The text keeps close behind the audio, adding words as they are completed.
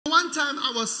time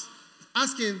I was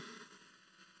asking,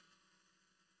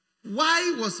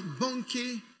 why was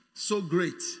Bonke so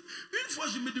great? Une fois,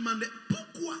 je me demandais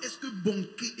pourquoi est-ce que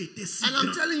Bonke était si And I'm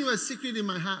grand. telling you a secret in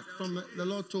my heart from the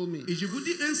Lord told me. Et je vous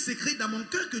dis un secret dans mon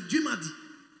cœur que Dieu m'a dit.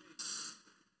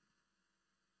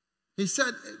 He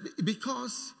said,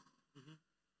 because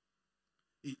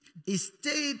he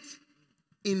stayed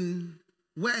in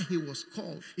where he was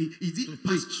called Et il dit to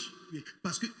preach.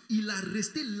 parce qu'il a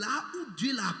resté là où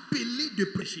Dieu l'a appelé de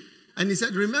prêcher. And he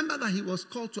said, remember that he was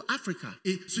called to Africa.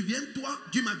 Et souviens-toi,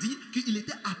 Dieu m'a dit qu'il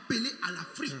était appelé à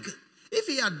l'Afrique. If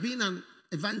he had been an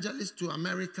evangelist to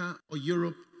America or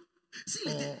Europe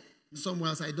or somewhere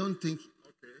else, I don't think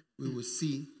we will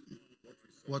see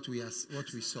what we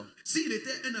saw. S'il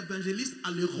était un évangéliste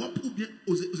à l'Europe ou bien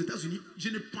aux États-Unis, je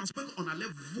ne pense pas qu'on allait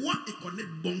voir et connaître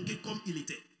Bonke comme il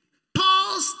était.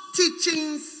 Paul's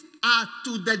teachings are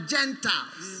to the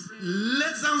Gentiles.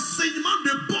 Les enseignements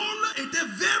de Paul étaient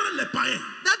vers les païens.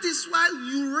 That is why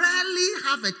you rarely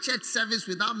have a church service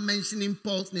without mentioning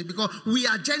Paul's name, because we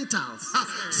are Gentiles.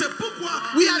 C'est pourquoi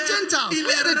We are Gentiles.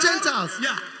 We are the Gentiles.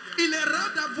 Yeah. Il est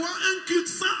rare d'avoir un culte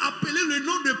sans appeler le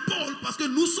nom de Paul parce que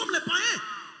nous sommes les païens.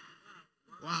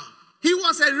 Wow. He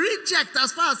was a reject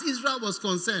as far as Israel was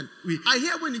concerned. Oui. I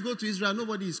hear when you go to Israel,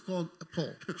 nobody is called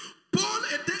Paul. Paul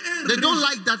était un They don't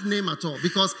like that name at all,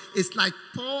 because it's like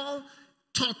Paul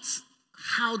taught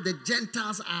how the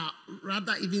Gentiles are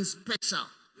rather even special.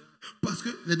 Parce que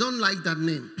They don't like that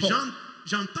name, Paul.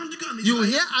 j'ai entendu qu'en You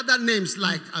Israël, hear other names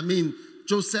like,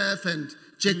 Joseph and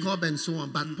Jacob and so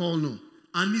on, but Paul no.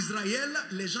 en Israël,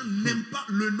 les gens n'aiment pas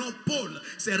le nom Paul.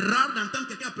 C'est rare d'entendre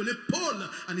quelqu'un appelé Paul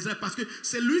en Israël parce que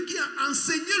c'est lui qui a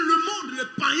enseigné le monde,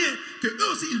 les païens, que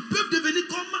eux aussi ils peuvent devenir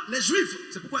comme les Juifs.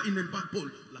 C'est pourquoi ils n'aiment pas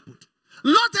Paul, l'apôtre.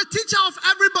 Not a teacher of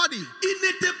everybody. Il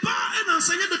n'était pas un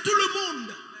enseignant de tout le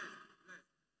monde.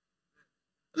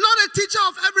 Not a teacher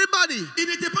of everybody. Il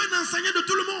n'était pas un enseignant de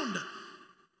tout le monde.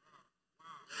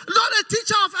 Not a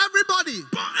teacher of everybody.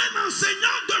 Pas un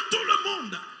enseignant de tout le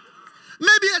monde.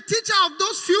 Maybe a teacher of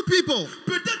those few people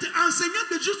Peut-être enseignant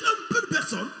de juste un peu de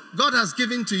personnes God has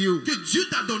given to you. que Dieu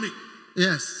t'a donné.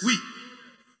 Yes. Oui.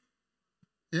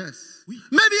 Yes. Oui.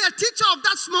 Maybe a teacher of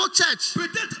that small church.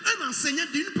 Peut-être un enseignant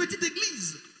d'une petite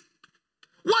église.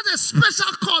 What a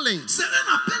special calling. C'est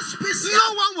un appel spécial.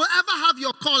 No one will ever have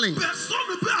your calling. Personne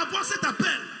ne peut avoir cet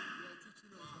appel.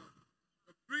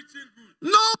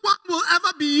 No one will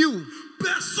ever be you.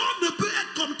 Personne ne peut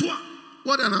être comme toi.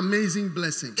 What an amazing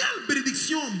blessing. Quelle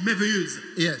bénédiction merveilleuse.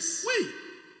 Yes.